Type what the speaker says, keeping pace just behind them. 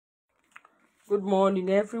Good morning,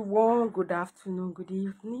 everyone. Good afternoon, good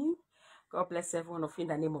evening. God bless everyone of you in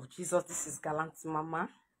the name of Jesus. This is Gallant Mama.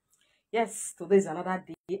 Yes, today is another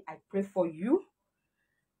day. I pray for you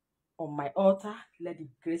on my altar. Let the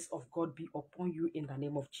grace of God be upon you in the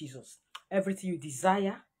name of Jesus. Everything you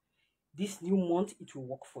desire, this new month, it will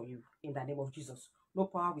work for you in the name of Jesus. No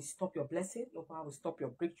power will stop your blessing. No power will stop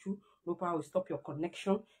your breakthrough. No power will stop your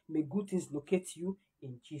connection. May good things locate you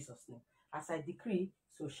in Jesus' name. As I decree,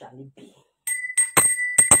 so shall it be.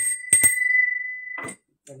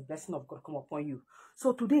 The blessing of God come upon you.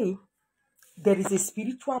 So today, there is a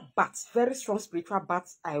spiritual bath, very strong spiritual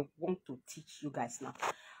bath I want to teach you guys now.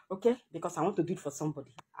 Okay? Because I want to do it for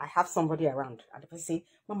somebody. I have somebody around. And the person say,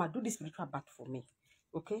 Mama, do this spiritual bath for me.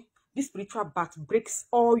 Okay? This spiritual bath breaks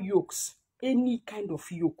all yokes. Any kind of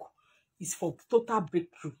yoke is for total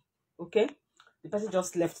breakthrough. Okay? The person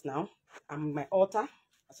just left now. I'm on my altar.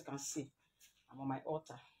 As you can see, I'm on my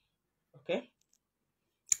altar. Okay?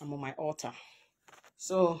 I'm on my altar.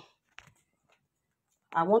 So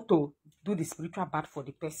I want to do the spiritual bath for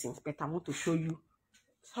the person, but I want to show you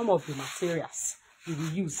some of the materials we will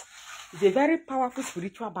use. It's a very powerful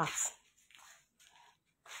spiritual bath.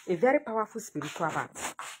 A very powerful spiritual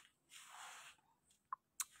bath.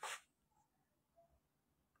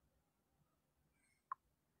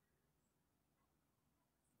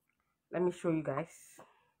 Let me show you guys.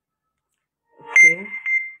 Okay.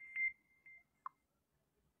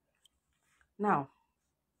 Now,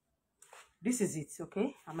 this is it,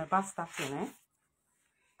 okay? I'm about starting, eh?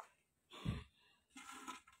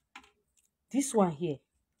 This one here,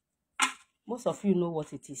 most of you know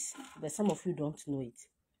what it is, but some of you don't know it.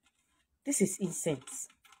 This is incense.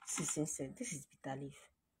 This is incense. This is bitter leaf,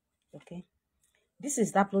 okay? This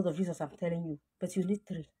is that blood of Jesus I'm telling you, but you need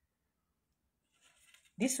 3.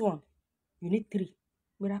 This one, you need 3.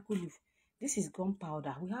 Miracle leaf. This is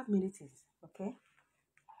gunpowder. We have many things, okay?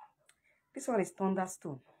 This one is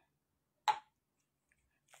thunderstone.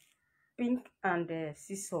 Pink and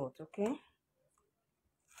sea salt, okay?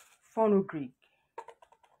 Fenugreek.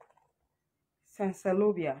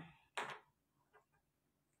 Sensalobia.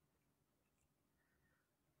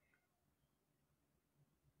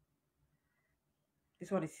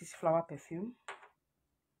 This one is flower perfume.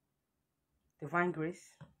 Divine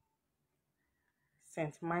Grace.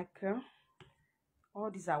 Saint Michael.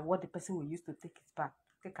 All these are what the person will use to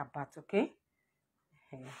take a bath, okay?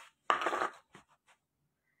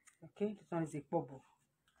 Okay, this one is a bubble.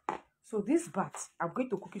 So this bath, I'm going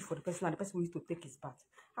to cook it for the person, and the person will use to take his bath.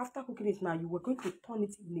 After cooking it now, you are going to turn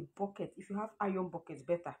it in a bucket. If you have iron buckets,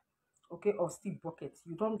 better. Okay, or steel bucket.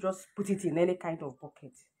 You don't just put it in any kind of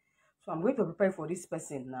bucket. So I'm going to prepare for this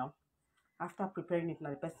person now. After preparing it,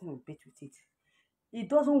 now the person will bathe with it. It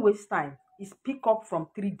doesn't waste time. It's pick up from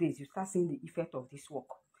 3 days. You start seeing the effect of this work.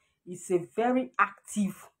 It's a very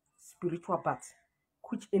active spiritual bath,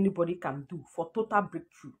 which anybody can do for total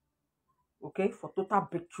breakthrough. Okay, for total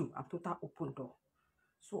breakthrough and total open door.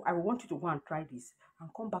 So I want you to go and try this and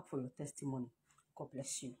come back for your testimony. God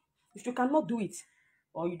bless you. If you cannot do it,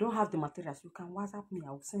 or you don't have the materials, you can WhatsApp me. I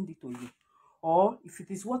will send it to you. Or if it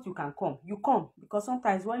is what you can come, you come. Because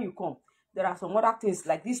sometimes when you come, there are some other things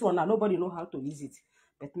like this one, and nobody know how to use it.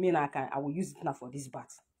 But me, I will use it now for this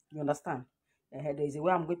bath. You understand? There is a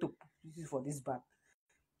way I'm going to use it for this bath.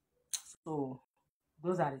 So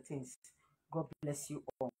those are the things. God bless you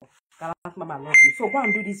all. Gallant Mama, I love you. So go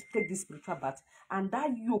and do this, take this spiritual bath, and that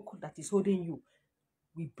yoke that is holding you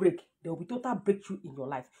will break. There will be total breakthrough in your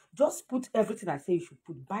life. Just put everything I say you should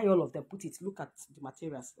put. Buy all of them. Put it. Look at the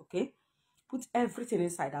materials, okay? Put everything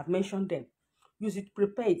inside. I've mentioned them. Use it.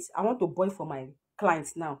 Prepare it. I want to boil for my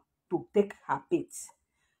clients now to take her bath.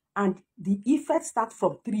 And the effect starts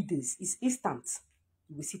from 3 days. It's instant.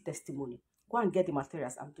 You will see testimony. Go and get the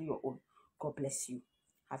materials and do your own. God bless you.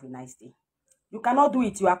 Have a nice day. You cannot do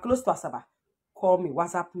it. You are close to Asaba. Call me,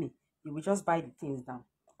 WhatsApp me. You will just buy the things down.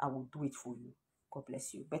 I will do it for you. God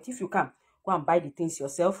bless you. But if you can, go and buy the things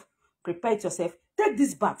yourself. Prepare it yourself. Take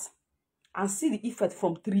this bath and see the effect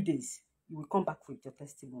from 3 days. You will come back with your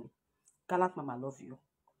testimony. Gallant Mama, love you.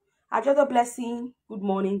 Ajodo blessing. Good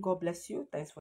morning. God bless you. Thanks for